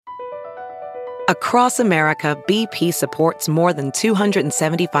Across America, BP supports more than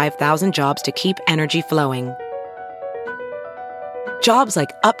 275,000 jobs to keep energy flowing. Jobs like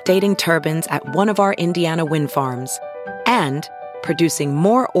updating turbines at one of our Indiana wind farms and producing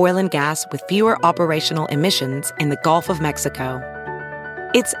more oil and gas with fewer operational emissions in the Gulf of Mexico.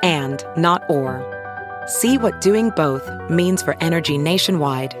 It's and, not or. See what doing both means for energy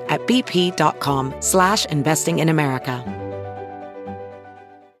nationwide at bp.com/investing in America.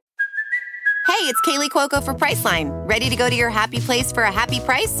 Hey, it's Kaylee Cuoco for Priceline. Ready to go to your happy place for a happy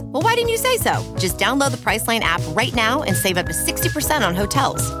price? Well, why didn't you say so? Just download the Priceline app right now and save up to 60% on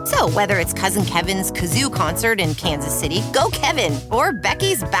hotels. So whether it's Cousin Kevin's Kazoo Concert in Kansas City, go Kevin, or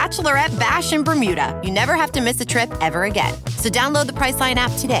Becky's Bachelorette Bash in Bermuda, you never have to miss a trip ever again. So download the Priceline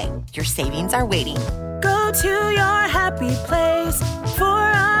app today. Your savings are waiting. Go to your happy place for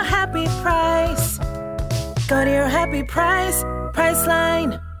a happy price. Go to your happy price,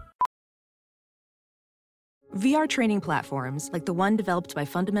 Priceline. VR training platforms, like the one developed by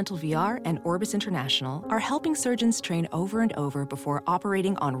Fundamental VR and Orbis International, are helping surgeons train over and over before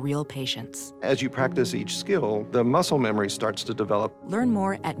operating on real patients. As you practice each skill, the muscle memory starts to develop. Learn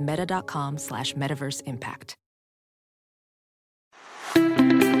more at meta.com/metaverseimpact.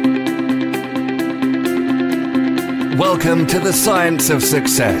 Welcome to the Science of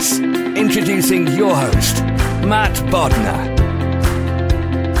Success. Introducing your host, Matt Bodnar.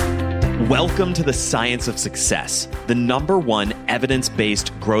 Welcome to the Science of Success, the #1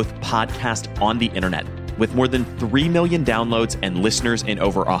 evidence-based growth podcast on the internet, with more than 3 million downloads and listeners in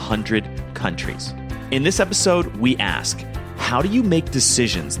over 100 countries. In this episode, we ask, how do you make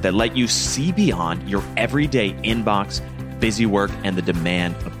decisions that let you see beyond your everyday inbox, busy work, and the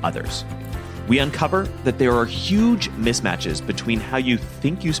demand of others? We uncover that there are huge mismatches between how you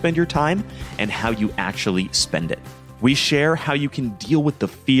think you spend your time and how you actually spend it. We share how you can deal with the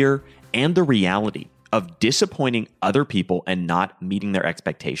fear and the reality of disappointing other people and not meeting their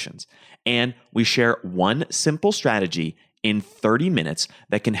expectations. And we share one simple strategy in 30 minutes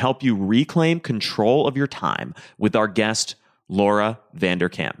that can help you reclaim control of your time with our guest, Laura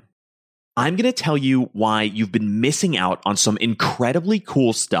Vanderkam. I'm going to tell you why you've been missing out on some incredibly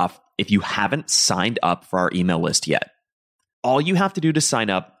cool stuff if you haven't signed up for our email list yet. All you have to do to sign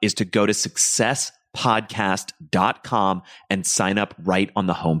up is to go to successpodcast.com and sign up right on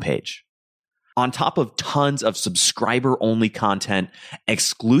the homepage. On top of tons of subscriber-only content,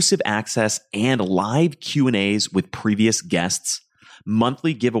 exclusive access, and live Q&As with previous guests,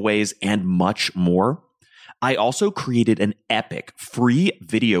 monthly giveaways, and much more, I also created an epic free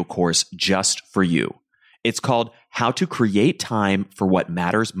video course just for you. It's called How to Create Time for What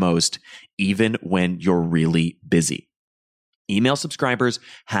Matters Most, even when you're really busy. Email subscribers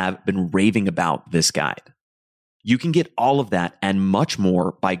have been raving about this guide. You can get all of that and much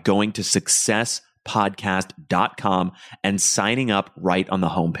more by going to successpodcast.com and signing up right on the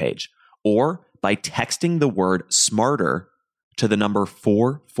homepage, or by texting the word SMARTER to the number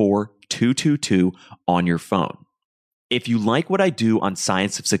 44222 on your phone. If you like what I do on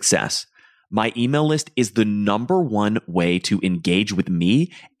Science of Success, my email list is the #1 way to engage with me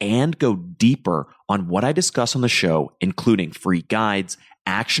and go deeper on what I discuss on the show, including free guides,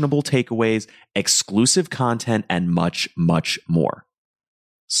 actionable takeaways, exclusive content, and much, much more.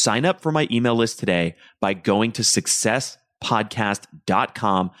 Sign up for my email list today by going to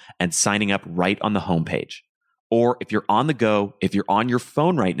successpodcast.com and signing up right on the homepage. Or if you're on the go, if you're on your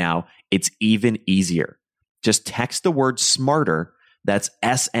phone right now, it's even easier. Just text the word SMARTER, that's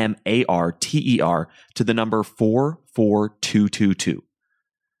SMARTER, to the number 44222.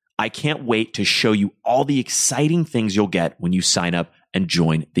 I can't wait to show you all the exciting things you'll get when you sign up and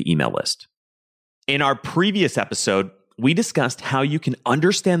join the email list. In our previous episode, we discussed how you can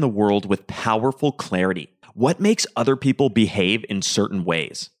understand the world with powerful clarity. What makes other people behave in certain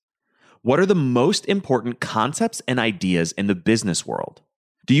ways? What are the most important concepts and ideas in the business world?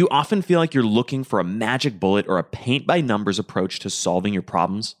 Do you often feel like you're looking for a magic bullet or a paint-by-numbers approach to solving your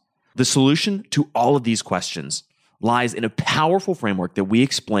problems? The solution to all of these questions lies in a powerful framework that we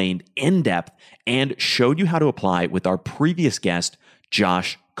explained in depth and showed you how to apply with our previous guest,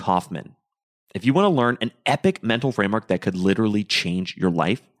 Josh Kaufman. If you want to learn an epic mental framework that could literally change your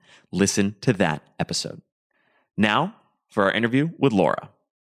life, listen to that episode. Now, for our interview with Laura.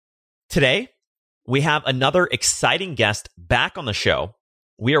 Today, we have another exciting guest back on the show.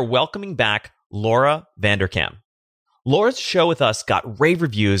 We are welcoming back Laura Vanderkam. Laura's show with us got rave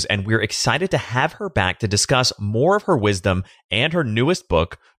reviews, and we're excited to have her back to discuss more of her wisdom and her newest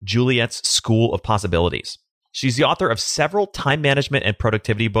book, Juliet's School of Possibilities. She's the author of several time management and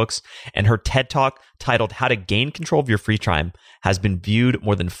productivity books, and her TED Talk titled How to Gain Control of Your Free Time has been viewed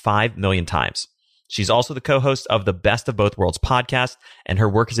more than 5 million times. She's also the co-host of the Best of Both Worlds podcast, and her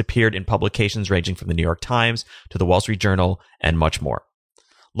work has appeared in publications ranging from the New York Times to the Wall Street Journal and much more.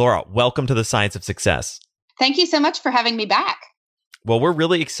 Laura, welcome to the Science of Success. Thank you so much for having me back. Well, we're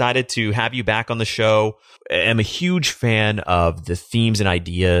really excited to have you back on the show. I'm a huge fan of the themes and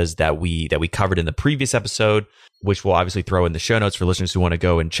ideas that we covered in the previous episode, which we'll obviously throw in the show notes for listeners who want to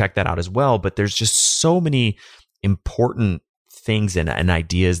go and check that out as well. But there's just so many important things and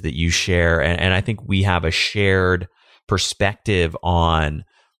ideas that you share. And I think we have a shared perspective on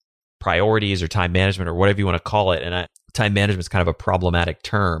priorities or time management or whatever you want to call it. And time management is kind of a problematic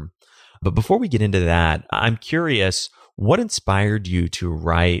term. But before we get into that, I'm curious, what inspired you to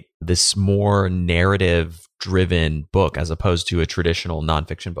write this more narrative-driven book as opposed to a traditional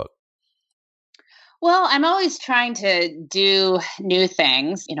nonfiction book? Well, I'm always trying to do new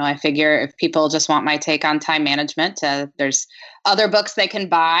things. I figure if people just want my take on time management, there's other books they can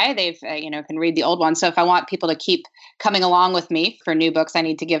buy. They've, can read the old ones. So if I want people to keep coming along with me for new books, I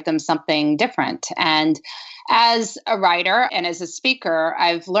need to give them something different. And as a writer and as a speaker,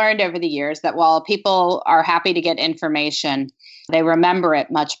 I've learned over the years that while people are happy to get information, they remember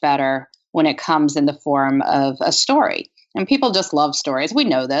it much better when it comes in the form of a story. And people just love stories. We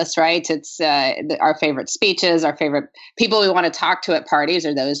know this, right? It's our favorite speeches, our favorite people we want to talk to at parties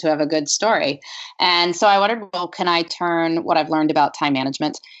are those who have a good story. And so I wondered, well, can I turn what I've learned about time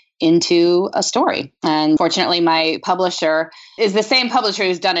management into a story? And fortunately, my publisher is the same publisher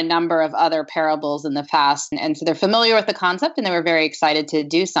who's done a number of other parables in the past. And so they're familiar with the concept and they were very excited to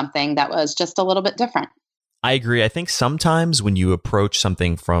do something that was just a little bit different. I agree. I think sometimes when you approach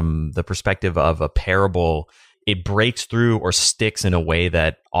something from the perspective of a parable, it breaks through or sticks in a way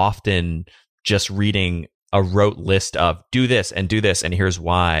that often just reading a rote list of do this and here's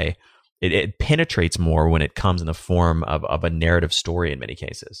why, it penetrates more when it comes in the form of a narrative story in many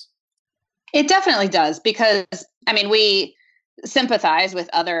cases. It definitely does because, we sympathize with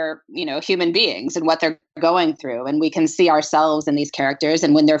other, human beings and what they're going through. And we can see ourselves in these characters.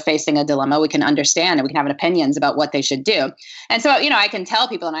 And when they're facing a dilemma, we can understand and we can have opinions about what they should do. And so, I can tell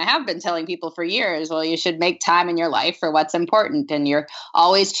people, and I have been telling people for years, well, you should make time in your life for what's important. And you're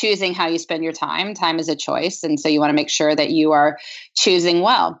always choosing how you spend your time. Time is a choice. And so you want to make sure that you are choosing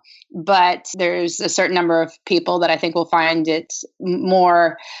well. But there's a certain number of people that I think will find it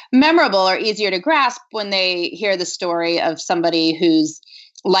more memorable or easier to grasp when they hear the story of somebody whose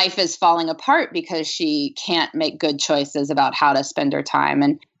life is falling apart because she can't make good choices about how to spend her time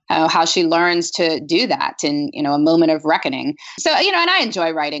and how she learns to do that in, a moment of reckoning. So, and I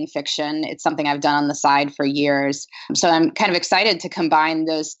enjoy writing fiction. It's something I've done on the side for years. So I'm kind of excited to combine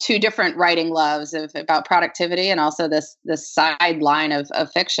those two different writing loves about productivity and also this sideline of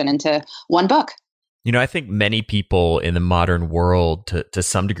fiction into one book. I think many people in the modern world, to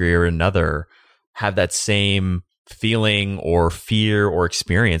some degree or another, have that same feeling or fear or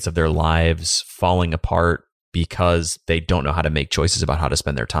experience of their lives falling apart because they don't know how to make choices about how to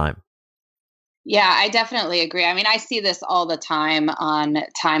spend their time. Yeah, I definitely agree. I see this all the time on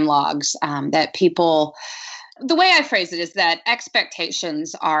time logs that people, the way I phrase it is that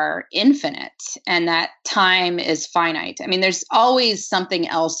expectations are infinite and that time is finite. There's always something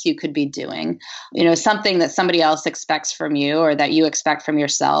else you could be doing, something that somebody else expects from you or that you expect from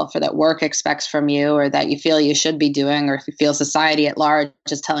yourself or that work expects from you or that you feel you should be doing or if you feel society at large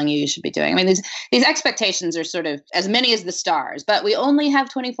is telling you should be doing. These expectations are sort of as many as the stars, but we only have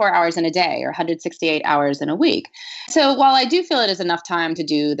 24 hours in a day or 168 hours in a week. So while I do feel it is enough time to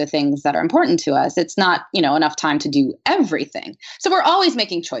do the things that are important to us, it's not, enough time to do everything. So we're always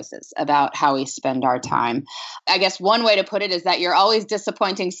making choices about how we spend our time. I guess one way to put it is that you're always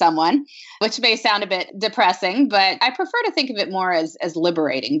disappointing someone, which may sound a bit depressing, but I prefer to think of it more as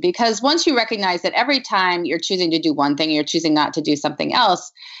liberating because once you recognize that every time you're choosing to do one thing, you're choosing not to do something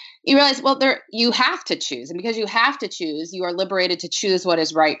else, you realize, well, you have to choose. And because you have to choose, you are liberated to choose what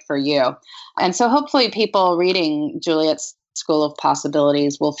is right for you. And so hopefully people reading Juliet's School of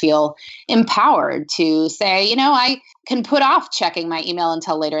Possibilities will feel empowered to say, I can put off checking my email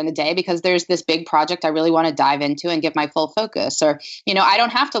until later in the day because there's this big project I really want to dive into and give my full focus. Or, I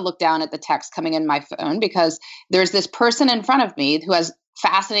don't have to look down at the text coming in my phone because there's this person in front of me who has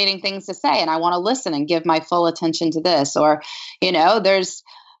fascinating things to say and I want to listen and give my full attention to this. Or, there's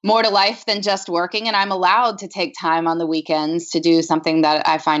more to life than just working. And I'm allowed to take time on the weekends to do something that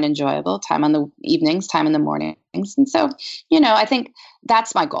I find enjoyable, time on the evenings, time in the mornings. And so, I think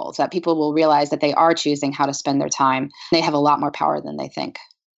that's my goal, is that people will realize that they are choosing how to spend their time. They have a lot more power than they think.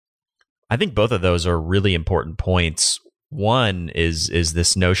 I think both of those are really important points. One is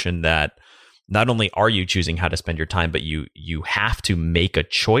this notion that not only are you choosing how to spend your time, but you have to make a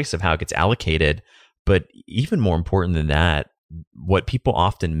choice of how it gets allocated. But even more important than that, what people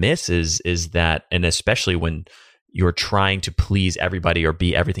often miss is that, and especially when you're trying to please everybody or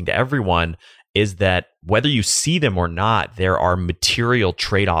be everything to everyone, is that whether you see them or not, there are material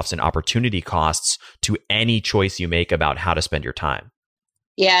trade-offs and opportunity costs to any choice you make about how to spend your time.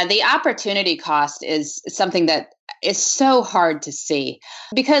 Yeah, the opportunity cost is something that is so hard to see,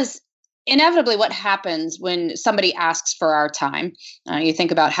 because inevitably what happens when somebody asks for our time, you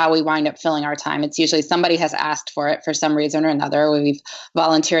think about how we wind up filling our time. It's usually somebody has asked for it for some reason or another, or we've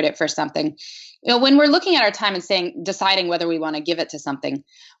volunteered it for something. When we're looking at our time and deciding whether we want to give it to something,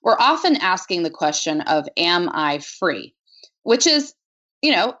 we're often asking the question of, am I free? Which is,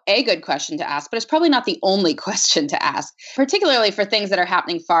 a good question to ask, but it's probably not the only question to ask, particularly for things that are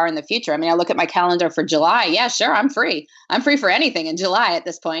happening far in the future. I mean, I look at my calendar for July. Yeah, sure, I'm free. I'm free for anything in July at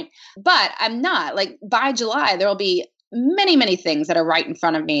this point, but I'm not. Like, by July, there will be many, many things that are right in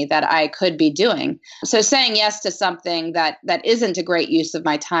front of me that I could be doing. So saying yes to something that isn't a great use of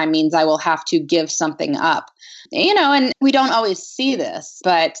my time means I will have to give something up. And we don't always see this,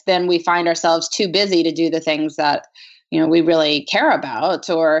 but then we find ourselves too busy to do the things that we really care about,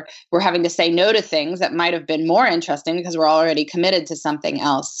 or we're having to say no to things that might have been more interesting because we're already committed to something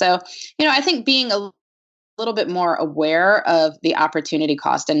else. So, I think being a little bit more aware of the opportunity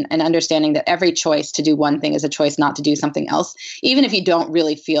cost and understanding that every choice to do one thing is a choice not to do something else, even if you don't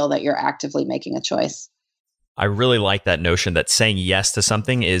really feel that you're actively making a choice. I really like that notion that saying yes to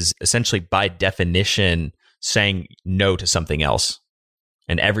something is essentially by definition saying no to something else.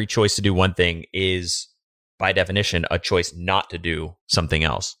 And every choice to do one thing is by definition a choice not to do something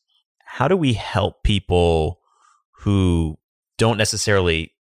else. How do we help people who don't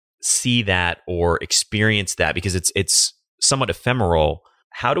necessarily see that or experience that, because it's somewhat ephemeral?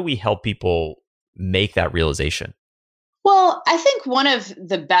 How do we help people make that realization? Well, I think one of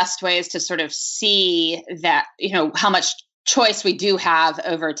the best ways to sort of see that, how much choice we do have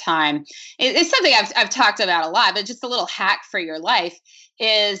over time is something I've talked about a lot, but just a little hack for your life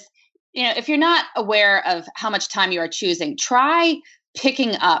is, if you're not aware of how much time you are choosing, try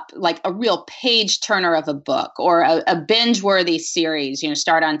picking up like a real page turner of a book or a binge worthy series,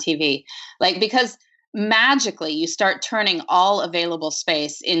 start on TV, because magically you start turning all available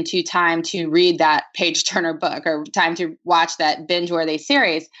space into time to read that page turner book or time to watch that binge worthy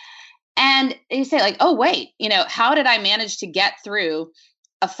series. And you say oh, wait, how did I manage to get through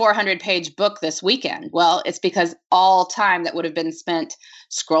a 400-page book this weekend? Well, it's because all time that would have been spent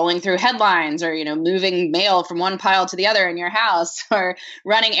scrolling through headlines or, moving mail from one pile to the other in your house or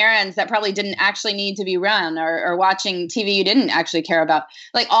running errands that probably didn't actually need to be run or watching TV you didn't actually care about.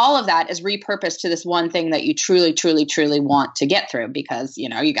 All of that is repurposed to this one thing that you truly, truly, truly want to get through because,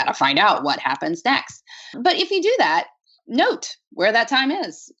 you got to find out what happens next. But if you do that, note where that time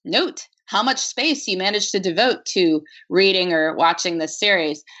is. Note how much space you managed to devote to reading or watching this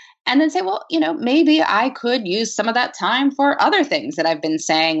series. And then say, well, maybe I could use some of that time for other things that I've been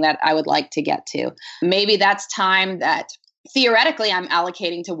saying that I would like to get to. Maybe that's time that theoretically I'm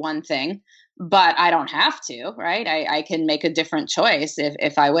allocating to one thing, but I don't have to, right? I can make a different choice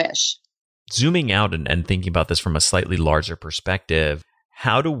if I wish. Zooming out and thinking about this from a slightly larger perspective,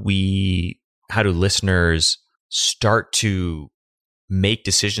 how do listeners start to make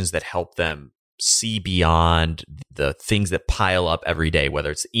decisions that help them see beyond the things that pile up every day,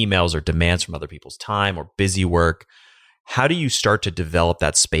 whether it's emails or demands from other people's time or busy work? How do you start to develop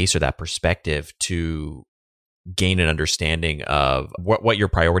that space or that perspective to gain an understanding of what your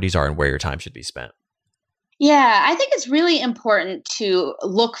priorities are and where your time should be spent? Yeah, I think it's really important to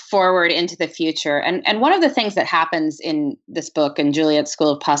look forward into the future. And one of the things that happens in this book, in Juliet's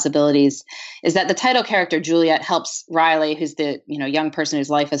School of Possibilities, is that the title character, Juliet, helps Riley, who's the young person whose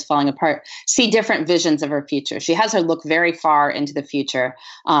life is falling apart, see different visions of her future. She has her look very far into the future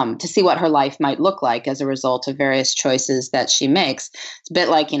to see what her life might look like as a result of various choices that she makes. It's a bit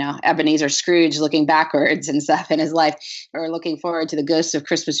like, Ebenezer Scrooge looking backwards and stuff in his life, or looking forward to the ghosts of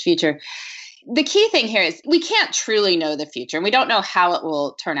Christmas future. The key thing here is we can't truly know the future and we don't know how it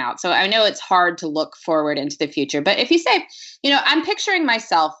will turn out. So I know it's hard to look forward into the future, but if you say, I'm picturing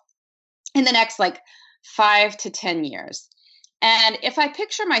myself in the next 5 to 10 years. And if I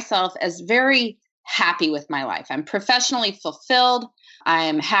picture myself as very happy with my life, I'm professionally fulfilled,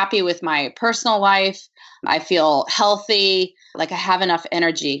 I'm happy with my personal life, I feel healthy, I have enough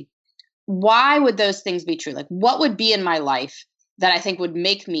energy. Why would those things be true? What would be in my life that I think would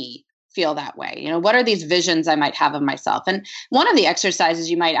make me feel that way? What are these visions I might have of myself? And one of the exercises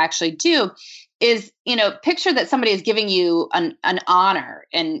you might actually do is, picture that somebody is giving you an honor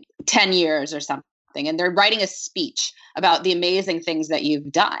in 10 years or something. and they're writing a speech about the amazing things that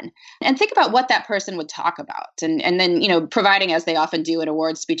you've done. And think about what that person would talk about. And then, providing, as they often do in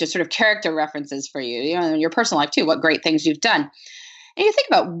award speeches, sort of character references for you, in your personal life too, what great things you've done. And you think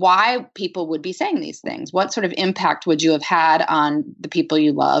about why people would be saying these things. What sort of impact would you have had on the people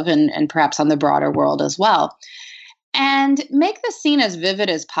you love and perhaps on the broader world as well? And make the scene as vivid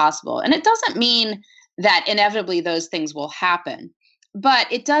as possible. And it doesn't mean that inevitably those things will happen, but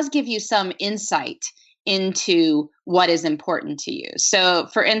it does give you some insight into what is important to you. So,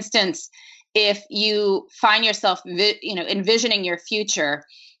 for instance, if you find yourself, envisioning your future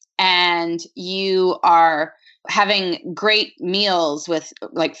and you are having great meals with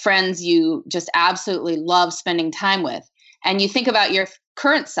like friends you just absolutely love spending time with, and you think about your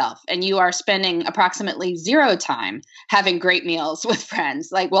current self and you are spending approximately 0 time having great meals with friends,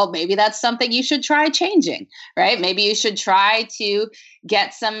 well, maybe that's something you should try changing, right? Maybe you should try to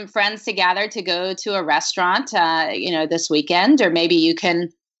get some friends together to go to a restaurant, this weekend, or maybe you can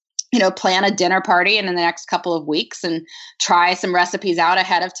plan a dinner party in the next couple of weeks and try some recipes out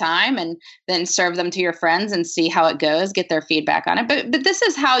ahead of time and then serve them to your friends and see how it goes, get their feedback on it. But this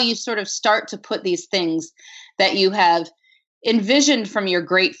is how you sort of start to put these things that you have envisioned from your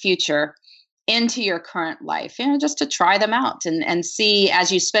great future into your current life, just to try them out and see,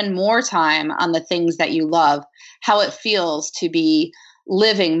 as you spend more time on the things that you love, how it feels to be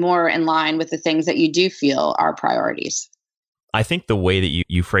living more in line with the things that you do feel are priorities. I think the way that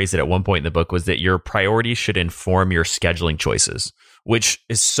you phrased it at one point in the book was that your priorities should inform your scheduling choices, which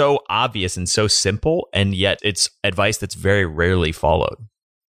is so obvious and so simple, and yet it's advice that's very rarely followed.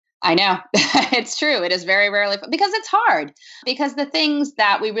 I know. It's true. It is very rarely, because it's hard, because the things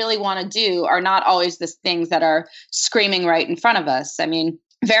that we really want to do are not always the things that are screaming right in front of us. I mean,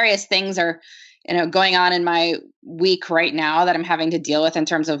 various things are, going on in my week right now that I'm having to deal with in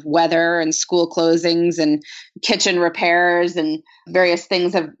terms of weather and school closings and kitchen repairs, and various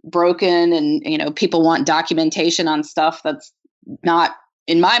things have broken, and, people want documentation on stuff that's not,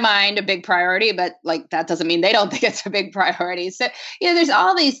 in my mind, a big priority, but that doesn't mean they don't think it's a big priority. So, there's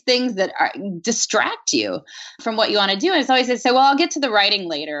all these things that distract you from what you want to do. And it's always to say, well, I'll get to the writing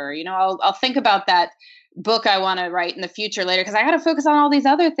later. I'll think about that book I want to write in the future later, because I got to focus on all these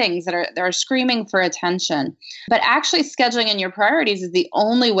other things that are screaming for attention. But actually scheduling in your priorities is the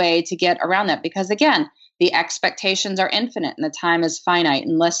only way to get around that, because again, the expectations are infinite and the time is finite.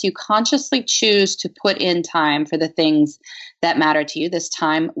 Unless you consciously choose to put in time for the things that matter to you, this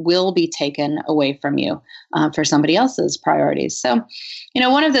time will be taken away from you for somebody else's priorities. So,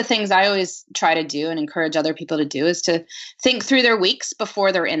 one of the things I always try to do and encourage other people to do is to think through their weeks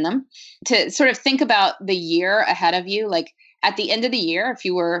before they're in them, to sort of think about the year ahead of you. At the end of the year, if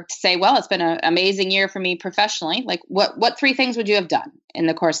you were to say, well, it's been an amazing year for me professionally, what 3 things would you have done in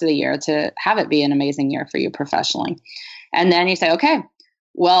the course of the year to have it be an amazing year for you professionally? And then you say, okay,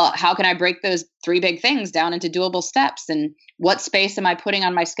 well, how can I break those 3 big things down into doable steps? And what space am I putting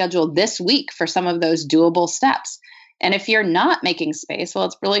on my schedule this week for some of those doable steps? And if you're not making space, well,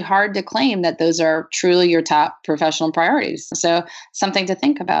 it's really hard to claim that those are truly your top professional priorities. So something to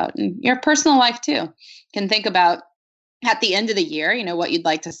think about. And your personal life too. You can think about, at the end of the year, what you'd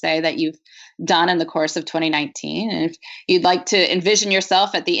like to say that you've done in the course of 2019. And if you'd like to envision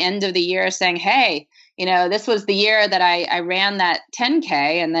yourself at the end of the year saying, hey, this was the year that I ran that 10K,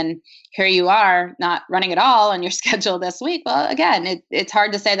 and then here you are not running at all on your schedule this week. Well, again, it's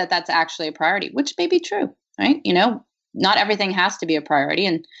hard to say that that's actually a priority, which may be true, right? Not everything has to be a priority.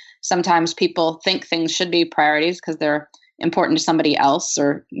 And sometimes people think things should be priorities because they're important to somebody else,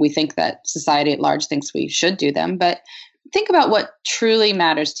 or we think that society at large thinks we should do them. But think about what truly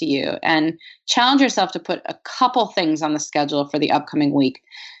matters to you and challenge yourself to put a couple things on the schedule for the upcoming week.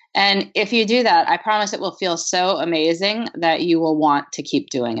 And if you do that, I promise it will feel so amazing that you will want to keep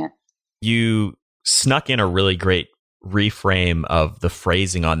doing it. You snuck in a really great reframe of the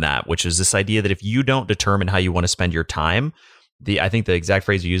phrasing on that, which is this idea that if you don't determine how you want to spend your time, I think the exact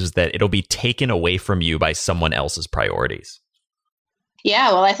phrase you use is that it'll be taken away from you by someone else's priorities. Yeah,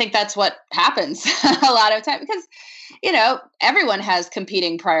 well, I think that's what happens a lot of time, because everyone has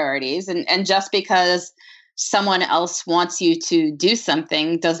competing priorities, and just because someone else wants you to do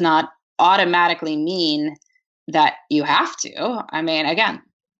something does not automatically mean that you have to. I mean, again,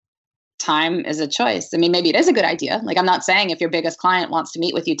 time is a choice. I mean, maybe it is a good idea. I'm not saying if your biggest client wants to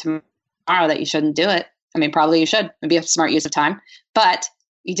meet with you tomorrow that you shouldn't do it. I mean, probably you should. It'd be a smart use of time, but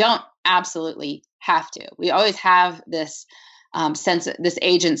you don't absolutely have to. We always have this sense, this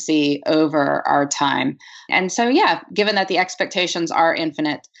agency over our time. And so, yeah, given that the expectations are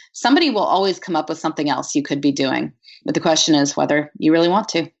infinite, somebody will always come up with something else you could be doing. But the question is whether you really want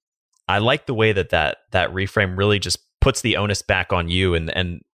to. I like the way that reframe really just puts the onus back on you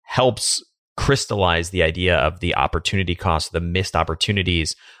and helps crystallize the idea of the opportunity cost, the missed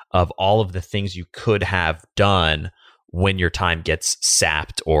opportunities of all of the things you could have done when your time gets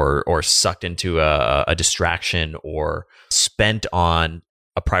sapped or sucked into a distraction or spent on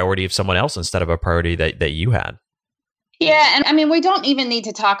a priority of someone else instead of a priority that you had. Yeah. And I mean, we don't even need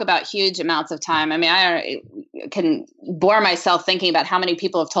to talk about huge amounts of time. I mean, I can bore myself thinking about how many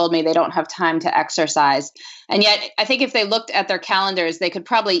people have told me they don't have time to exercise. And yet, I think if they looked at their calendars, they could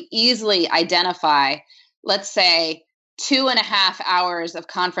probably easily identify, let's say, 2.5 hours of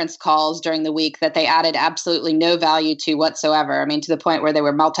conference calls during the week that they added absolutely no value to whatsoever. I mean, to the point where they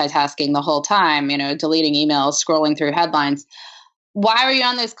were multitasking the whole time, deleting emails, scrolling through headlines. Why are you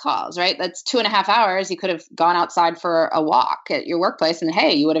on those calls, right? That's 2.5 hours. You could have gone outside for a walk at your workplace and,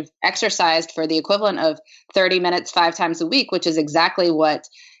 hey, you would have exercised for the equivalent of 30 minutes 5 times a week, which is exactly what,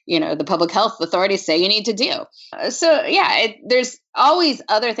 the public health authorities say you need to do. So yeah, there's always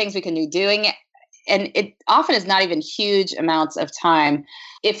other things we can be doing. And it often is not even huge amounts of time.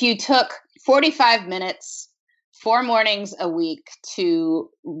 If you took 45 minutes, 4 mornings a week to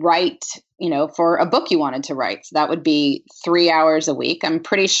write, for a book you wanted to write, so that would be 3 hours a week. I'm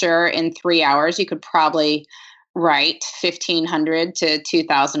pretty sure in 3 hours, you could probably write 1,500 to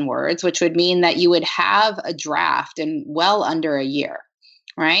 2,000 words, which would mean that you would have a draft in well under a year,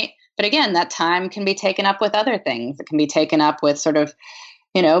 right? But again, that time can be taken up with other things. It can be taken up with sort of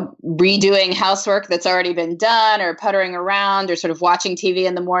redoing housework that's already been done or puttering around or sort of watching TV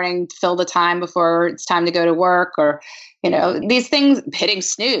in the morning to fill the time before it's time to go to work or, these things, hitting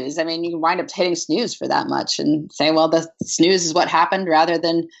snooze. I mean, you can wind up hitting snooze for that much and say, well, the snooze is what happened rather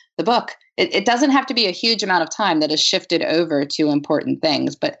than the book. It doesn't have to be a huge amount of time that is shifted over to important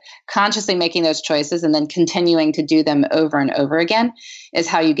things, but consciously making those choices and then continuing to do them over and over again is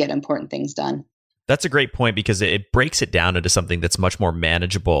how you get important things done. That's a great point because it breaks it down into something that's much more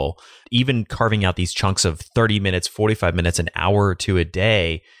manageable. Even carving out these chunks of 30 minutes, 45 minutes, an hour or two a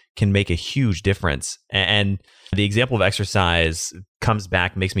day can make a huge difference. And the example of exercise comes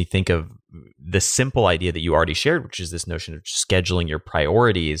back, makes me think of the simple idea that you already shared, which is this notion of scheduling your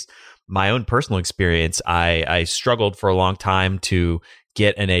priorities. My own personal experience, I struggled for a long time to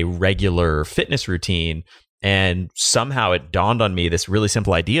get in a regular fitness routine. And somehow it dawned on me this really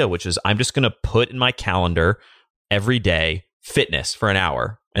simple idea, which is I'm just going to put in my calendar every day fitness for an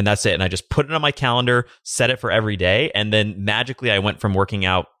hour. And that's it. And I just put it on my calendar, set it for every day. And then magically I went from working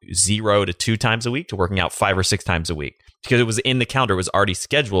out 0 to 2 times a week to working out 5 or 6 times a week because it was in the calendar, it was already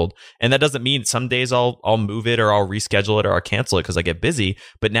scheduled. And that doesn't mean some days I'll move it or I'll reschedule it or I'll cancel it because I get busy.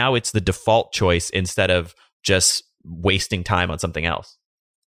 But now it's the default choice instead of just wasting time on something else.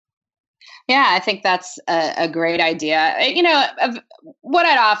 Yeah, I think that's a great idea. What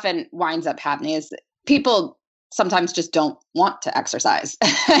I'd often winds up happening is people sometimes just don't want to exercise.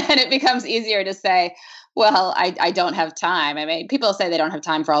 And it becomes easier to say, well, I don't have time. I mean, people say they don't have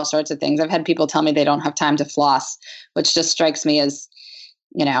time for all sorts of things. I've had people tell me they don't have time to floss, which just strikes me as,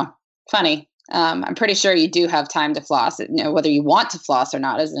 funny. I'm pretty sure you do have time to floss. Whether you want to floss or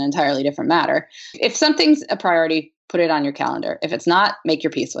not is an entirely different matter. If something's a priority, put it on your calendar. If it's not, make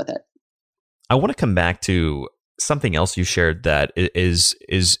your peace with it. I want to come back to something else you shared that is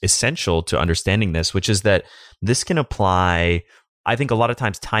essential to understanding this, which is that this can apply. I think a lot of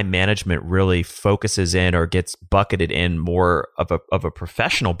times time management really focuses in or gets bucketed in more of a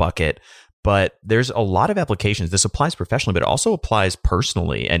professional bucket, but there's a lot of applications. This applies professionally, but it also applies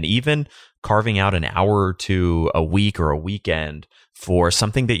personally. And even carving out an hour or two a week or a weekend for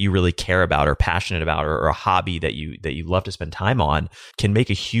something that you really care about or passionate about or a hobby that you love to spend time on can make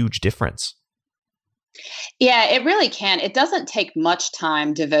a huge difference. Yeah, it really can. It doesn't take much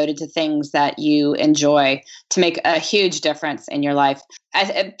time devoted to things that you enjoy to make a huge difference in your life.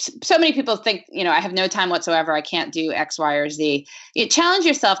 So many people think, I have no time whatsoever. I can't do X, Y, or Z. You challenge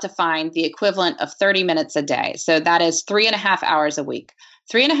yourself to find the equivalent of 30 minutes a day. So that is 3.5 hours a week.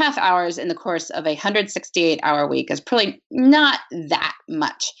 3.5 hours in the course of a 168-hour week is probably not that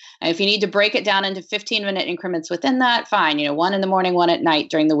much. And if you need to break it down into 15-minute increments within that, fine. 1 in the morning, 1 at night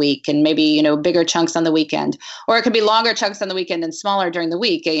during the week, and maybe, bigger chunks on the weekend. Or it could be longer chunks on the weekend and smaller during the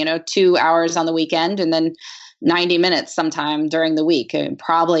week, 2 hours on the weekend and then 90 minutes sometime during the week. And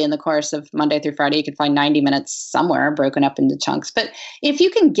probably in the course of Monday through Friday, you can find 90 minutes somewhere broken up into chunks. But if you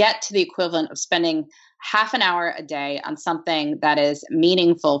can get to the equivalent of spending half an hour a day on something that is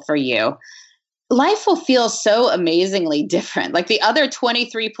meaningful for you, life will feel so amazingly different. Like the other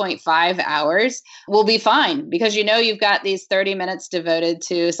 23.5 hours will be fine because you've got these 30 minutes devoted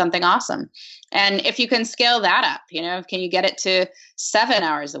to something awesome. And if you can scale that up, can you get it to 7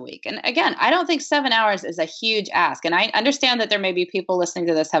 hours a week? And again, I don't think 7 hours is a huge ask. And I understand that there may be people listening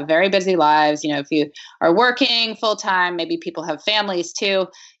to this have very busy lives. If you are working full time, maybe people have families too,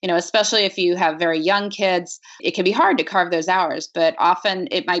 especially if you have very young kids, it can be hard to carve those hours, but often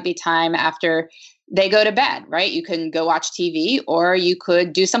it might be time after they go to bed, right? You can go watch TV, or you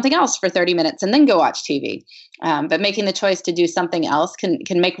could do something else for 30 minutes and then go watch TV. But making the choice to do something else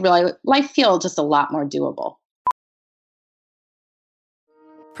can make life feel just a lot more doable.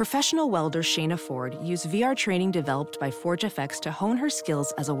 Professional welder Shayna Ford used VR training developed by ForgeFX to hone her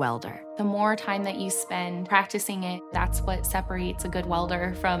skills as a welder. The more time that you spend practicing it, that's what separates a good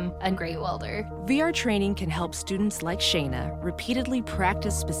welder from a great welder. VR training can help students like Shayna repeatedly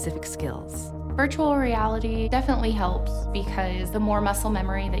practice specific skills. Virtual reality definitely helps because the more muscle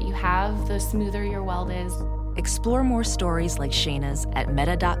memory that you have, the smoother your weld is. Explore more stories like Shayna's at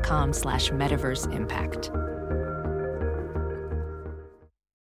meta.com/metaverseimpact.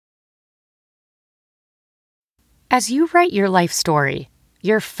 As you write your life story,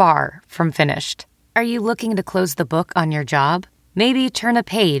 you're far from finished. Are you looking to close the book on your job? Maybe turn a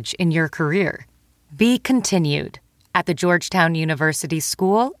page in your career? Be continued at the Georgetown University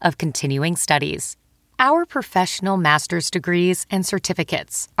School of Continuing Studies. Our professional master's degrees and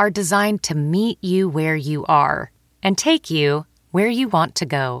certificates are designed to meet you where you are and take you where you want to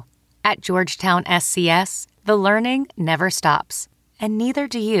go. At Georgetown SCS, the learning never stops, and neither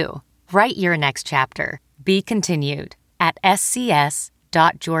do you. Write your next chapter. Be continued at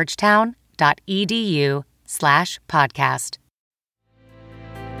scs.georgetown.edu/podcast.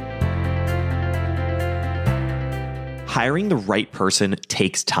 Hiring the right person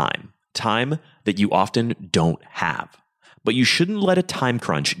takes time that you often don't have. But you shouldn't let a time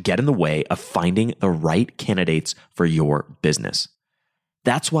crunch get in the way of finding the right candidates for your business.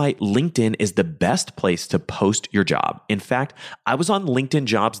 That's why LinkedIn is the best place to post your job. In fact, I was on LinkedIn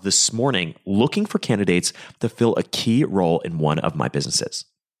Jobs this morning looking for candidates to fill a key role in one of my businesses.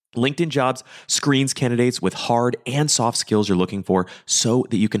 LinkedIn Jobs screens candidates with hard and soft skills you're looking for so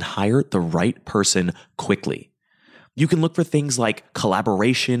that you can hire the right person quickly. You can look for things like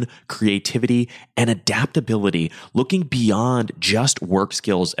collaboration, creativity, and adaptability, looking beyond just work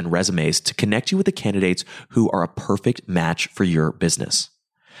skills and resumes to connect you with the candidates who are a perfect match for your business.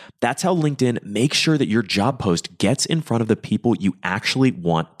 That's how LinkedIn makes sure that your job post gets in front of the people you actually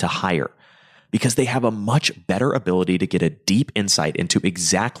want to hire, because they have a much better ability to get a deep insight into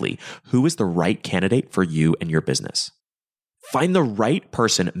exactly who is the right candidate for you and your business. Find the right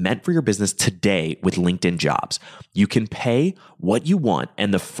person meant for your business today with LinkedIn Jobs. You can pay what you want,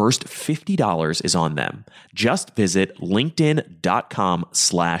 and the first $50 is on them. Just visit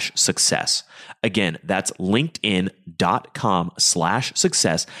linkedin.com/success. Again, that's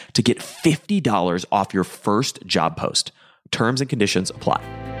linkedin.com/success to get $50 off your first job post. Terms and conditions apply.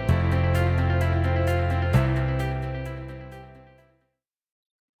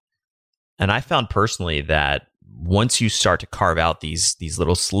 And I found personally that once you start to carve out these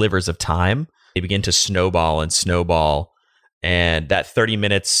little slivers of time, they begin to snowball and snowball. And that 30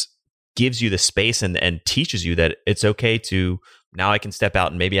 minutes gives you the space and teaches you that it's okay to, now I can step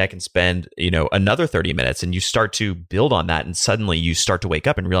out and maybe I can spend, another 30 minutes. And you start to build on that. And suddenly you start to wake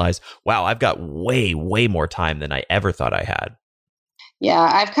up and realize, wow, I've got way, way more time than I ever thought I had. Yeah,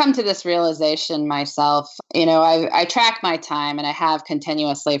 I've come to this realization myself. I track my time, and I have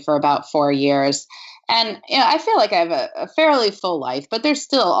continuously for about 4 years. And I feel like I have a fairly full life, but there's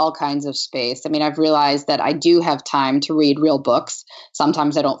still all kinds of space. I mean, I've realized that I do have time to read real books.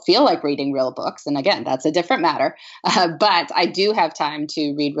 Sometimes I don't feel like reading real books. And again, that's a different matter. But I do have time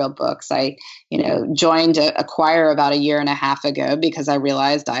to read real books. I, joined a choir about a year and a half ago because I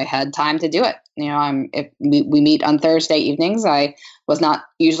realized I had time to do it. If we meet on Thursday evenings. I was not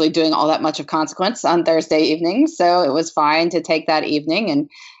usually doing all that much of consequence on Thursday evenings. So it was fine to take that evening and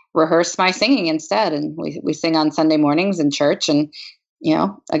rehearse my singing instead. And we sing on Sunday mornings in church. And,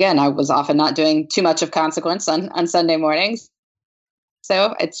 again, I was often not doing too much of consequence on Sunday mornings.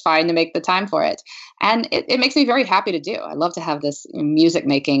 So it's fine to make the time for it. And it makes me very happy to do. I love to have this music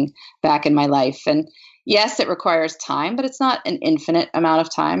making back in my life. And yes, it requires time, but it's not an infinite amount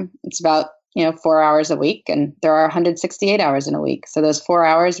of time. It's about 4 hours a week, and there are 168 hours in a week. So those 4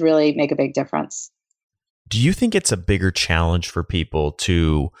 hours really make a big difference. Do you think it's a bigger challenge for people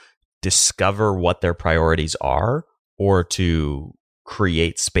to discover what their priorities are, or to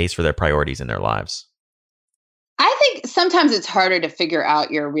create space for their priorities in their lives? I think sometimes it's harder to figure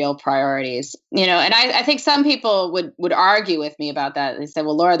out your real priorities, and I think some people would argue with me about that. They say,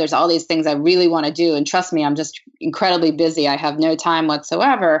 well, Laura, there's all these things I really want to do. And trust me, I'm just incredibly busy. I have no time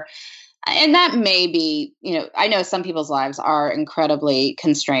whatsoever. And that may be, I know some people's lives are incredibly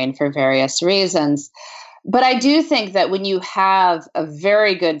constrained for various reasons. But I do think that when you have a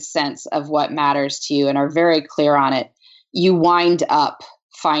very good sense of what matters to you and are very clear on it, you wind up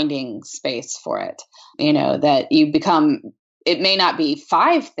finding space for it. That you become, it may not be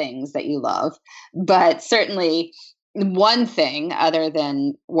 5 things that you love, but certainly one thing other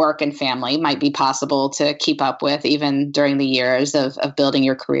than work and family might be possible to keep up with even during the years of building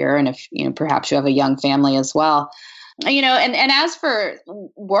your career. And if, perhaps you have a young family as well, and as for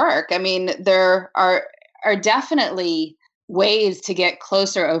work, I mean, there are definitely ways to get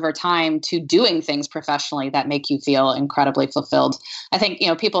closer over time to doing things professionally that make you feel incredibly fulfilled. I think,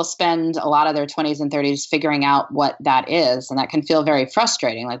 people spend a lot of their 20s and 30s figuring out what that is. And that can feel very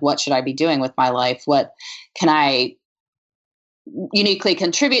frustrating. Like, what should I be doing with my life? What can I uniquely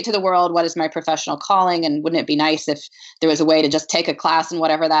contribute to the world? What is my professional calling? And wouldn't it be nice if there was a way to just take a class in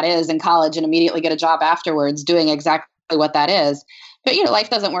whatever that is in college and immediately get a job afterwards doing exactly what that is? But, life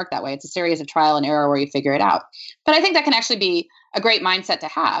doesn't work that way. It's a series of trial and error where you figure it out. But I think that can actually be a great mindset to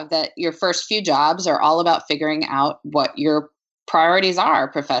have, that your first few jobs are all about figuring out what your priorities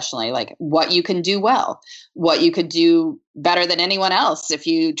are professionally, like what you can do well, what you could do better than anyone else if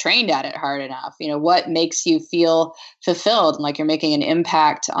you trained at it hard enough, what makes you feel fulfilled and like you're making an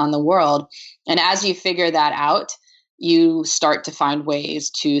impact on the world. And as you figure that out, you start to find ways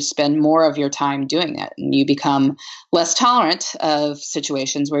to spend more of your time doing it. And you become less tolerant of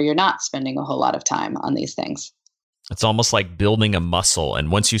situations where you're not spending a whole lot of time on these things. It's almost like building a muscle. And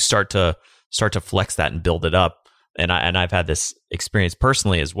once you start to flex that and build it up, and I've had this experience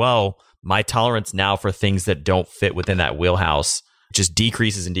personally as well, my tolerance now for things that don't fit within that wheelhouse just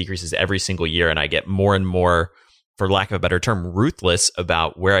decreases and decreases every single year. And I get more and more, for lack of a better term, ruthless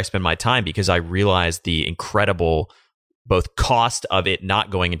about where I spend my time, because I realize the incredible both cost of it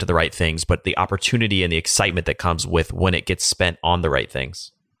not going into the right things, but the opportunity and the excitement that comes with when it gets spent on the right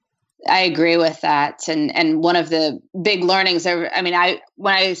things. I agree with that. And one of the big learnings, when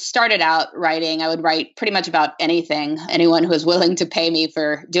I started out writing, I would write pretty much about anything, anyone who was willing to pay me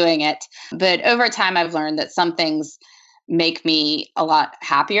for doing it. But over time, I've learned that some things make me a lot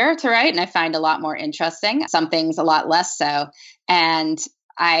happier to write, and I find a lot more interesting. Some things a lot less so. And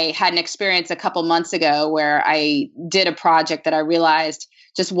I had an experience a couple months ago where I did a project that I realized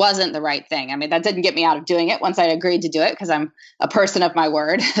just wasn't the right thing. I mean, that didn't get me out of doing it once I agreed to do it, because I'm a person of my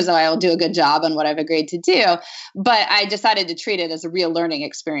word, so I will do a good job on what I've agreed to do. But I decided to treat it as a real learning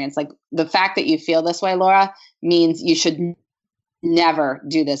experience. Like, the fact that you feel this way, Laura, means you should never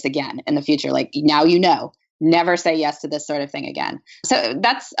do this again in the future. Like, now never say yes to this sort of thing again. So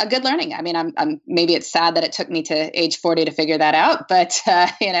that's a good learning. I mean, I'm maybe it's sad that it took me to age 40 to figure that out, but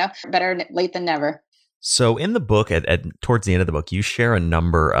better late than never. So in the book, towards the end of the book, you share a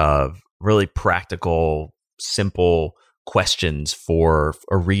number of really practical, simple questions for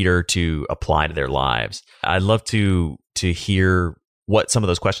a reader to apply to their lives. I'd love to hear what some of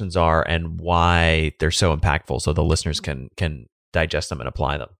those questions are and why they're so impactful, so the listeners can digest them and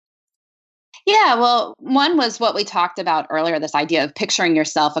apply them. Yeah, well, one was what we talked about earlier, this idea of picturing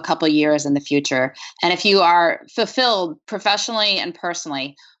yourself a couple of years in the future. And if you are fulfilled professionally and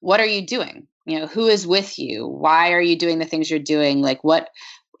personally, what are you doing? Who is with you? Why are you doing the things you're doing? Like, what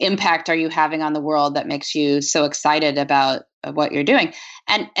impact are you having on the world that makes you so excited about what you're doing?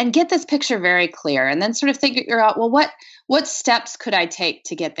 And get this picture very clear, and then sort of figure out, well, what steps could I take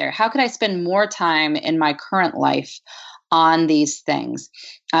to get there? How could I spend more time in my current life on these things?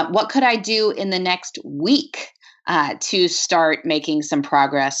 What could I do in the next week to start making some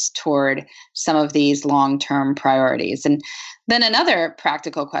progress toward some of these long-term priorities? And then another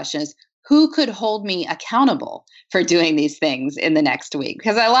practical question is, who could hold me accountable for doing these things in the next week?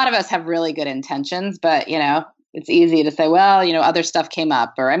 Because a lot of us have really good intentions, but, it's easy to say, well, other stuff came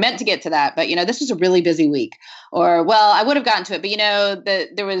up, or I meant to get to that, but, this was a really busy week. Or, well, I would have gotten to it, but,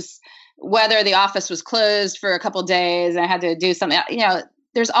 there was whether the office was closed for a couple of days and I had to do something,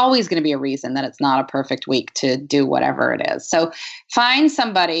 there's always going to be a reason that it's not a perfect week to do whatever it is. So find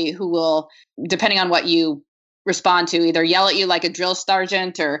somebody who will, depending on what you respond to, either yell at you like a drill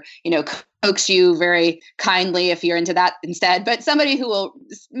sergeant or, coax you very kindly if you're into that instead, but somebody who will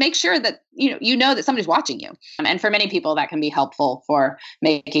make sure that, that somebody's watching you. And for many people, that can be helpful for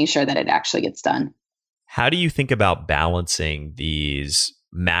making sure that it actually gets done. How do you think about balancing these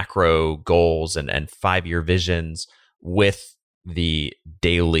macro goals and 5-year visions with the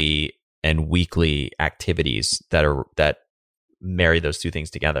daily and weekly activities that marry those two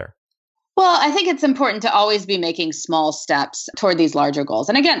things together? Well, I think it's important to always be making small steps toward these larger goals.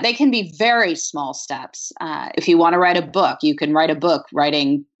 And again, they can be very small steps. If you want to write a book, you can write a book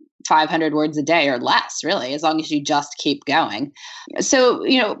writing 500 words a day or less, really, as long as you just keep going. So,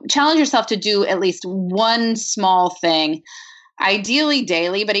 challenge yourself to do at least one small thing, ideally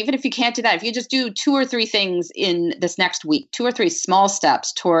daily. But even if you can't do that, if you just do 2 or 3 things in this next week, 2 or 3 small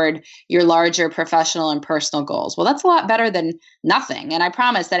steps toward your larger professional and personal goals, well, that's a lot better than nothing. And I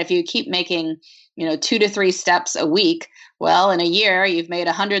promise that if you keep making 2 to 3 steps a week, well, in a year, you've made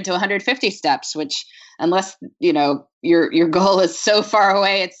 100 to 150 steps, which, unless, your goal is so far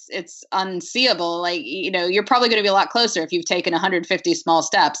away, it's unseeable. Like, you're probably going to be a lot closer if you've taken 150 small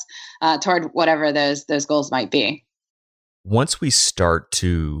steps toward whatever those goals might be. Once we start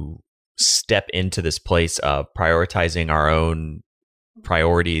to step into this place of prioritizing our own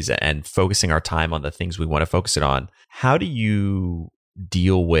priorities and focusing our time on the things we want to focus it on, how do you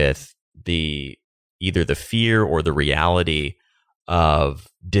deal with either the fear or the reality of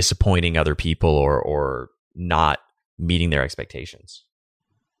disappointing other people or not meeting their expectations?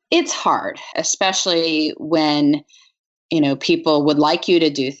 It's hard, especially when people would like you to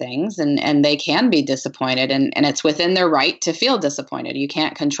do things and they can be disappointed, and it's within their right to feel disappointed. You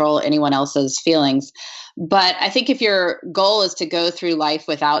can't control anyone else's feelings. But I think if your goal is to go through life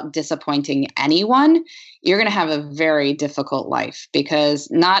without disappointing anyone, you're going to have a very difficult life, because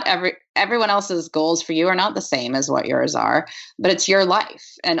not everyone else's goals for you are not the same as what yours are, but it's your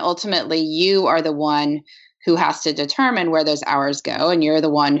life. And ultimately, you are the one who has to determine where those hours go. And you're the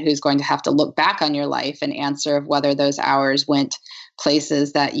one who's going to have to look back on your life and answer whether those hours went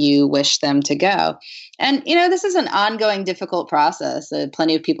places that you wish them to go. And, this is an ongoing, difficult process.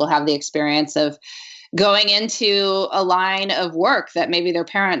 Plenty of people have the experience of going into a line of work that maybe their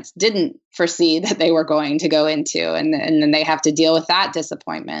parents didn't foresee that they were going to go into. And then they have to deal with that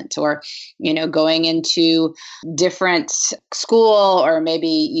disappointment, or, going into different school, or maybe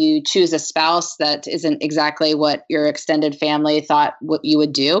you choose a spouse that isn't exactly what your extended family thought what you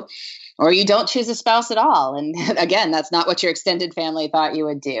would do, or you don't choose a spouse at all. And again, that's not what your extended family thought you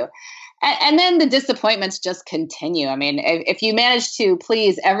would do. And then the disappointments just continue. I mean, if you manage to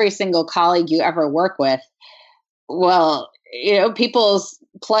please every single colleague you ever work with, well, people's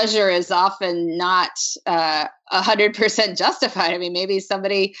pleasure is often not 100% justified. I mean, maybe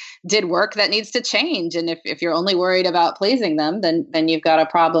somebody did work that needs to change. And if you're only worried about pleasing them, then you've got a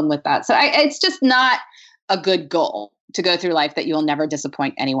problem with that. So it's just not a good goal to go through life that you will never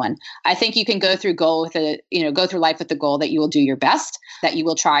disappoint anyone. I think you can go through life with the goal that you will do your best, that you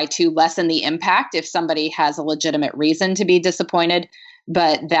will try to lessen the impact if somebody has a legitimate reason to be disappointed,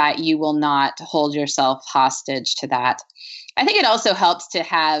 but that you will not hold yourself hostage to that. I think it also helps to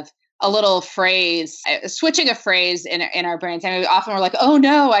have a little phrase, switching a phrase in our brains. I mean, often we're like, oh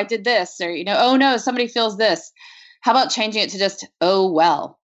no, I did this, or, oh no, somebody feels this. How about changing it to just, oh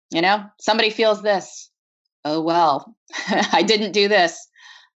well, somebody feels this. Oh, well, I didn't do this.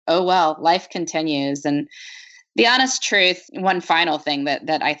 Oh, well, life continues. And the honest truth, one final thing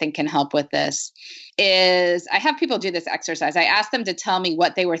that I think can help with this is I have people do this exercise. I ask them to tell me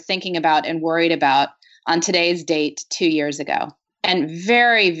what they were thinking about and worried about on today's date 2 years ago. And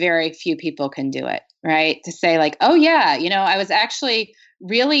very, very few people can do it, right? To say like, oh yeah, I was actually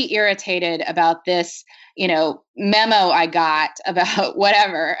really irritated about this, memo I got about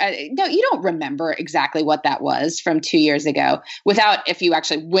whatever. No, you don't remember exactly what that was from 2 years ago if you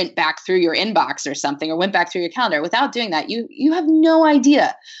actually went back through your inbox or something, or went back through your calendar. Without doing that, you have no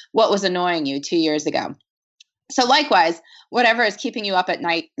idea what was annoying you 2 years ago. So likewise, whatever is keeping you up at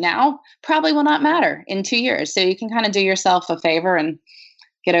night now probably will not matter in 2 years. So you can kind of do yourself a favor and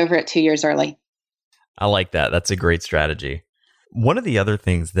get over it 2 years early. I like that. That's a great strategy. One of the other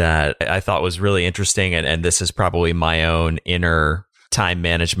things that I thought was really interesting, and this is probably my own inner time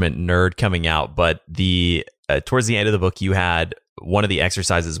management nerd coming out, but towards the end of the book, you had one of the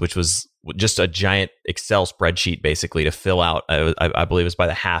exercises, which was just a giant Excel spreadsheet, basically to fill out. I believe it was by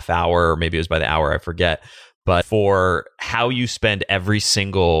the half hour, or maybe it was by the hour, I forget, but for how you spend every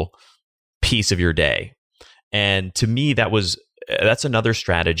single piece of your day. And to me, that's another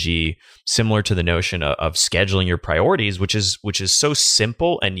strategy similar to the notion of scheduling your priorities, which is so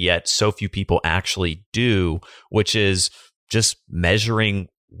simple, and yet so few people actually do, which is just measuring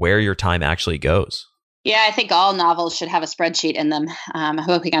where your time actually goes. Yeah, I think all novels should have a spreadsheet in them. I'm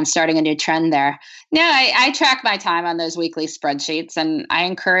hoping I'm starting a new trend there. No, I track my time on those weekly spreadsheets, and I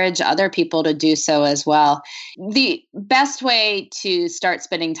encourage other people to do so as well. The best way to start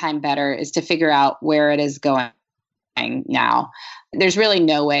spending time better is to figure out where it is going now. There's really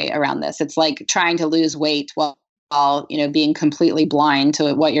no way around this. It's like trying to lose weight while being completely blind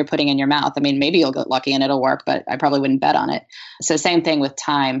to what you're putting in your mouth. I mean, maybe you'll get lucky and it'll work, but I probably wouldn't bet on it. So same thing with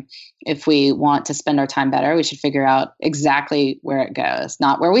time. If we want to spend our time better, we should figure out exactly where it goes,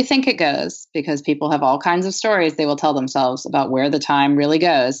 not where we think it goes, because people have all kinds of stories they will tell themselves about where the time really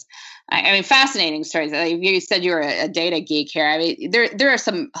goes. I mean, fascinating stories. You said you were a data geek here. I mean, there are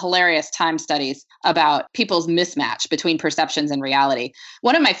some hilarious time studies about people's mismatch between perceptions and reality.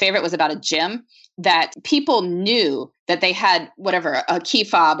 One of my favorite was about a gym that people knew that they had whatever, a key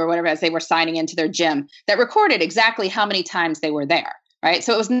fob or whatever as they were signing into their gym that recorded exactly how many times they were there. Right.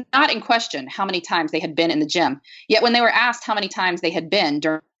 So it was not in question how many times they had been in the gym. Yet when they were asked how many times they had been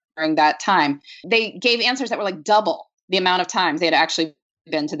during that time, they gave answers that were like double the amount of times they had actually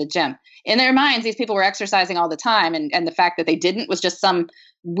been to the gym. In their minds, these people were exercising all the time. And the fact that they didn't was just some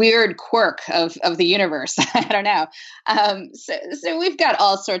weird quirk of the universe. I don't know. So we've got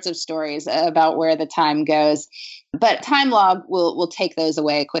all sorts of stories about where the time goes. But time log will take those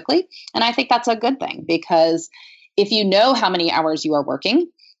away quickly. And I think that's a good thing, because if you know how many hours you are working,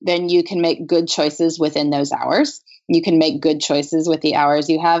 then you can make good choices within those hours. You can make good choices with the hours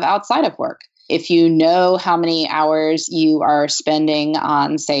you have outside of work. If you know how many hours you are spending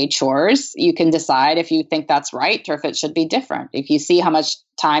on, say, chores, you can decide if you think that's right or if it should be different. If you see how much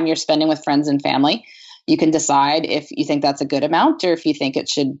time you're spending with friends and family, you can decide if you think that's a good amount or if you think it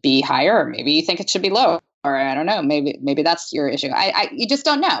should be higher, or maybe you think it should be lower. Or I don't know, maybe that's your issue. You just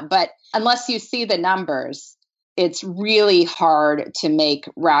don't know. But unless you see the numbers, it's really hard to make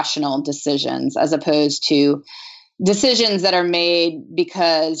rational decisions, as opposed to decisions that are made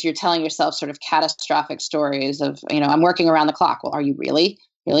because you're telling yourself sort of catastrophic stories of, I'm working around the clock. Well, are you really?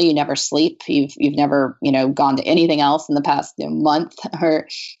 Really? You never sleep. You've never, gone to anything else in the past month, or,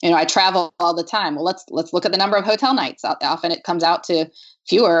 I travel all the time. Well, let's look at the number of hotel nights. Often it comes out to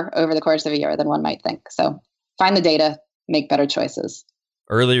fewer over the course of a year than one might think. So find the data, make better choices.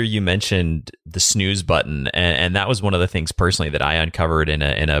 Earlier, you mentioned the snooze button, and that was one of the things personally that I uncovered in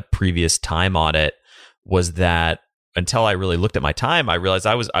a previous time audit, was that until I really looked at my time, I realized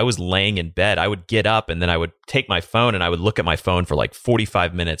I was laying in bed. I would get up and then I would take my phone and I would look at my phone for like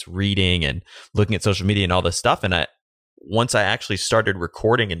 45 minutes reading and looking at social media and all this stuff. And once I actually started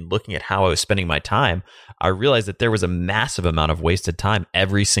recording and looking at how I was spending my time, I realized that there was a massive amount of wasted time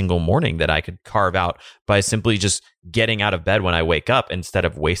every single morning that I could carve out by simply just getting out of bed when I wake up instead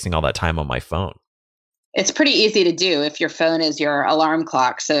of wasting all that time on my phone. It's pretty easy to do if your phone is your alarm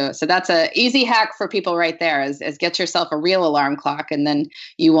clock. So that's an easy hack for people right there, is get yourself a real alarm clock, and then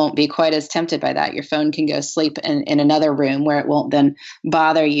you won't be quite as tempted by that. Your phone can go sleep in another room where it won't then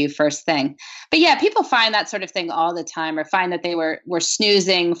bother you first thing. But yeah, people find that sort of thing all the time, or find that they were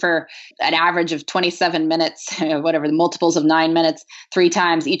snoozing for an average of 27 minutes, whatever, the multiples of 9 minutes, 3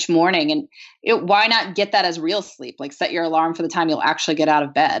 times each morning. And why not get that as real sleep? Like, set your alarm for the time you'll actually get out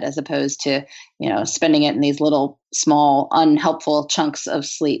of bed, as opposed to, spending it in these little small unhelpful chunks of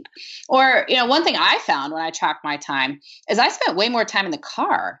sleep. Or, one thing I found when I tracked my time is I spent way more time in the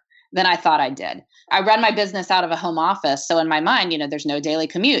car than I thought I did. I run my business out of a home office. So in my mind, there's no daily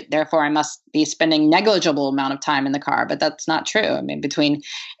commute. Therefore, I must be spending negligible amount of time in the car. But that's not true. I mean, between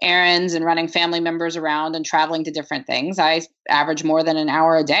errands and running family members around and traveling to different things, I average more than an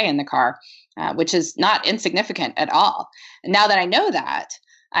hour a day in the car, which is not insignificant at all. And now that I know that,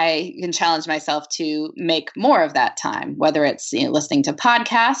 I can challenge myself to make more of that time, whether it's listening to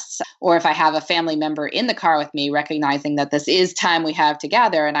podcasts, or if I have a family member in the car with me, recognizing that this is time we have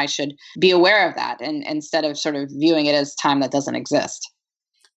together and I should be aware of that, and instead of sort of viewing it as time that doesn't exist.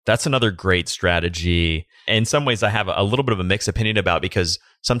 That's another great strategy. In some ways, I have a little bit of a mixed opinion about, because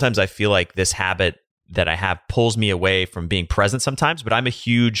sometimes I feel like this habit that I have pulls me away from being present sometimes, but I'm a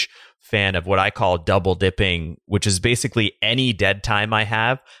huge fan of what I call double dipping, which is basically any dead time I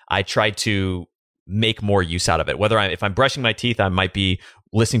have, I try to make more use out of it. If I'm brushing my teeth, I might be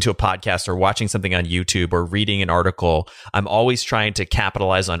listening to a podcast or watching something on YouTube or reading an article. I'm always trying to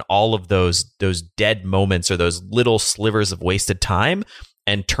capitalize on all of those dead moments or those little slivers of wasted time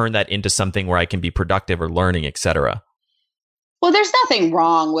and turn that into something where I can be productive or learning, etc. Well, there's nothing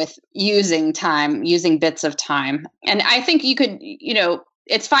wrong with using bits of time. And I think you could,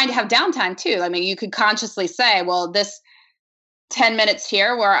 it's fine to have downtime too. I mean, you could consciously say, well, this 10 minutes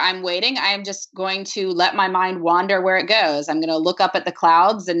here where I'm waiting, I'm just going to let my mind wander where it goes. I'm going to look up at the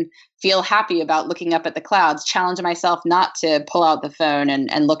clouds and feel happy about looking up at the clouds, challenge myself not to pull out the phone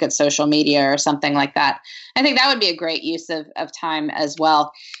and look at social media or something like that. I think that would be a great use of time as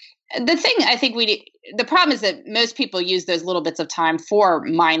well. The thing I think the problem is that most people use those little bits of time for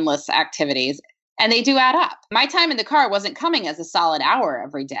mindless activities. And they do add up. My time in the car wasn't coming as a solid hour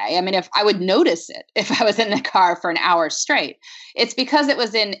every day. I mean, if I would notice it if I was in the car for an hour straight, it's because it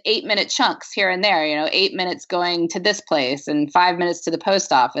was in 8-minute chunks here and there, 8 minutes going to this place and 5 minutes to the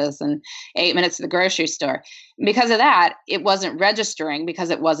post office and 8 minutes to the grocery store. Because of that, it wasn't registering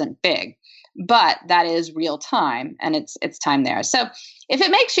because it wasn't big. But that is real time, and it's time there. So if it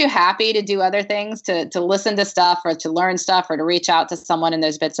makes you happy to do other things, to listen to stuff or to learn stuff or to reach out to someone in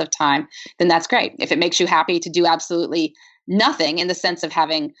those bits of time, then that's great. If it makes you happy to do absolutely nothing in the sense of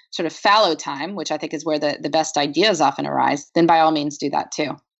having sort of fallow time, which I think is where the best ideas often arise, then by all means do that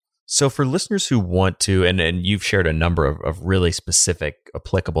too. So for listeners who want to, and you've shared a number of really specific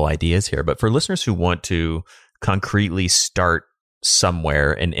applicable ideas here, but for listeners who want to concretely start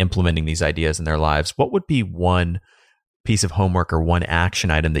somewhere and implementing these ideas in their lives, what would be one piece of homework or one action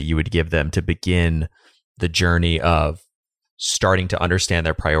item that you would give them to begin the journey of starting to understand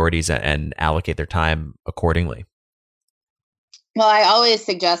their priorities and allocate their time accordingly? Well, I always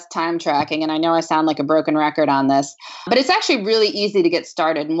suggest time tracking, and I know I sound like a broken record on this, but it's actually really easy to get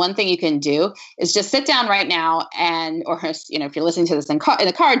started. And one thing you can do is just sit down right now or if you're listening to this in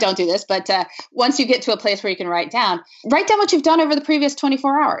the car, don't do this. But once you get to a place where you can write down what you've done over the previous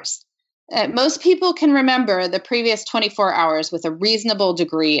 24 hours. Most people can remember the previous 24 hours with a reasonable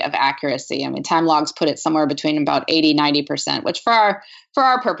degree of accuracy. I mean, time logs put it somewhere between about 80-90%, which for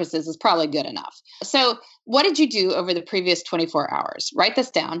our purposes is probably good enough. So what did you do over the previous 24 hours? Write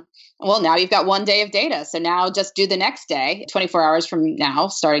this down. Well, now you've got one day of data. So now just do the next day, 24 hours from now,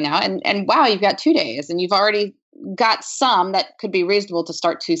 starting now. And wow, you've got 2 days and you've already got some that could be reasonable to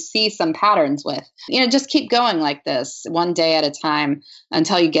start to see some patterns with. Just keep going like this, one day at a time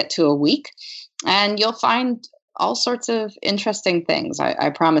until you get to a week. And you'll find all sorts of interesting things.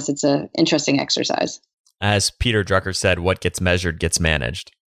 I promise it's an interesting exercise. As Peter Drucker said, what gets measured gets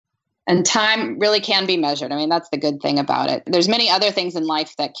managed. And time really can be measured. I mean, that's the good thing about it. There's many other things in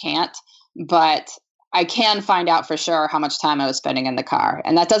life that can't, but I can find out for sure how much time I was spending in the car.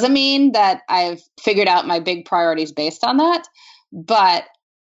 And that doesn't mean that I've figured out my big priorities based on that, but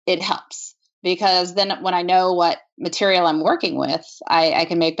it helps because then when I know what material I'm working with, I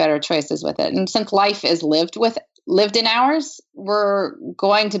can make better choices with it. And since life is lived in hours, we're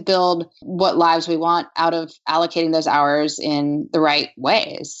going to build what lives we want out of allocating those hours in the right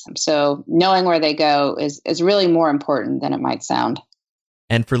ways. So knowing where they go is really more important than it might sound.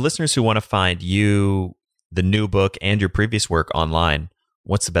 And for listeners who want to find you, the new book, and your previous work online,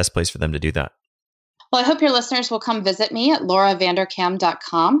 what's the best place for them to do that? Well, I hope your listeners will come visit me at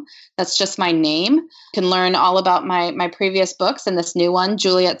lauravanderkam.com. That's just my name. You can learn all about my previous books and this new one,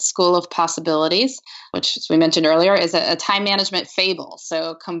 Juliet's School of Possibilities, which, as we mentioned earlier, is a time management fable.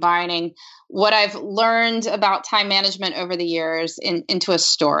 So combining what I've learned about time management over the years into a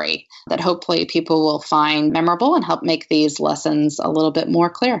story that hopefully people will find memorable and help make these lessons a little bit more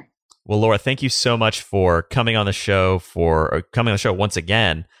clear. Well, Laura, thank you so much for coming on the show, once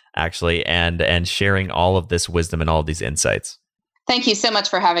again, actually, and sharing all of this wisdom and all of these insights. Thank you so much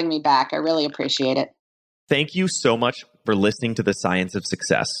for having me back. I really appreciate it. Thank you so much for listening to The Science of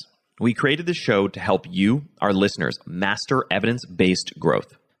Success. We created this show to help you, our listeners, master evidence-based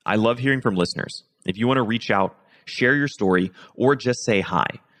growth. I love hearing from listeners. If you want to reach out, share your story, or just say hi,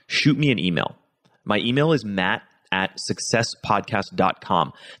 shoot me an email. My email is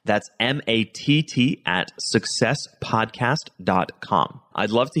matt@successpodcast.com. That's matt@successpodcast.com.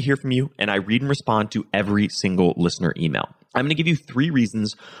 I'd love to hear from you, and I read and respond to every single listener email. I'm going to give you 3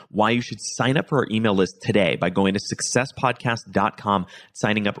 reasons why you should sign up for our email list today by going to successpodcast.com,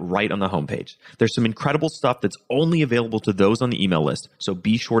 signing up right on the homepage. There's some incredible stuff that's only available to those on the email list, so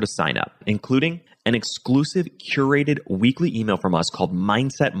be sure to sign up, including an exclusive curated weekly email from us called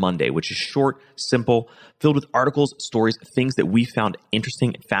Mindset Monday, which is short, simple, filled with articles, stories, things that we found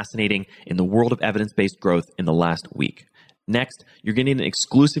interesting and fascinating in the world of evidence-based growth in the last week. Next, you're getting an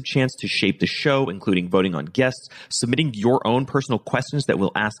exclusive chance to shape the show, including voting on guests, submitting your own personal questions that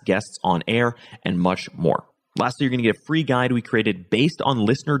we'll ask guests on air, and much more. Lastly, you're going to get a free guide we created based on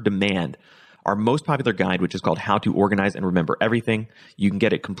listener demand, our most popular guide, which is called How to Organize and Remember Everything. You can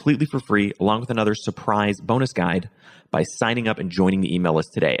get it completely for free, along with another surprise bonus guide by signing up and joining the email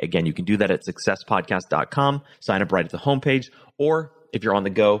list today. Again, you can do that at successpodcast.com, sign up right at the homepage, or if you're on the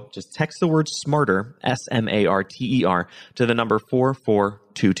go, just text the word SMARTER, SMARTER, to the number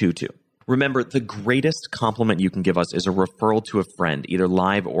 44222. Remember, the greatest compliment you can give us is a referral to a friend, either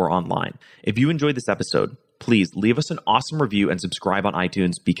live or online. If you enjoyed this episode, please leave us an awesome review and subscribe on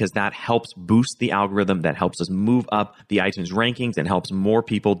iTunes, because that helps boost the algorithm, that helps us move up the iTunes rankings and helps more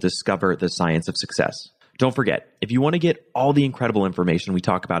people discover the science of success. Don't forget, if you want to get all the incredible information we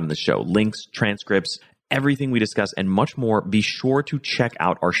talk about in the show, links, transcripts, everything we discuss, and much more, be sure to check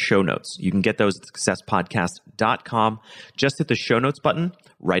out our show notes. You can get those at successpodcast.com. Just hit the show notes button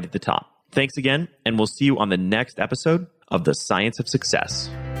right at the top. Thanks again, and we'll see you on the next episode of The Science of Success.